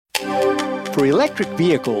For electric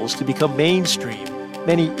vehicles to become mainstream,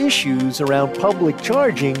 many issues around public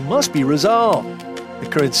charging must be resolved. The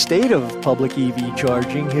current state of public EV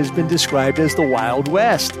charging has been described as the Wild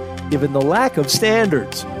West, given the lack of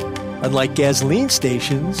standards. Unlike gasoline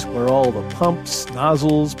stations, where all the pumps,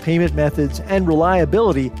 nozzles, payment methods, and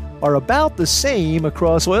reliability are about the same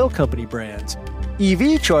across oil company brands,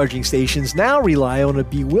 EV charging stations now rely on a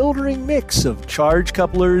bewildering mix of charge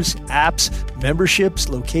couplers, apps, memberships,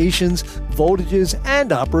 locations, voltages,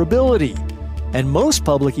 and operability. And most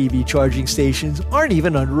public EV charging stations aren't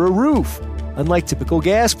even under a roof, unlike typical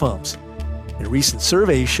gas pumps. And recent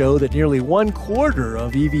surveys show that nearly 1/4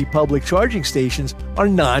 of EV public charging stations are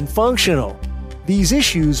non-functional. These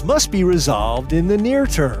issues must be resolved in the near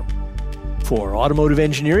term. For Automotive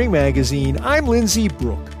Engineering Magazine, I'm Lindsay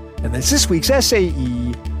Brooke, and that's this week's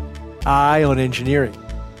SAE, Eye on Engineering.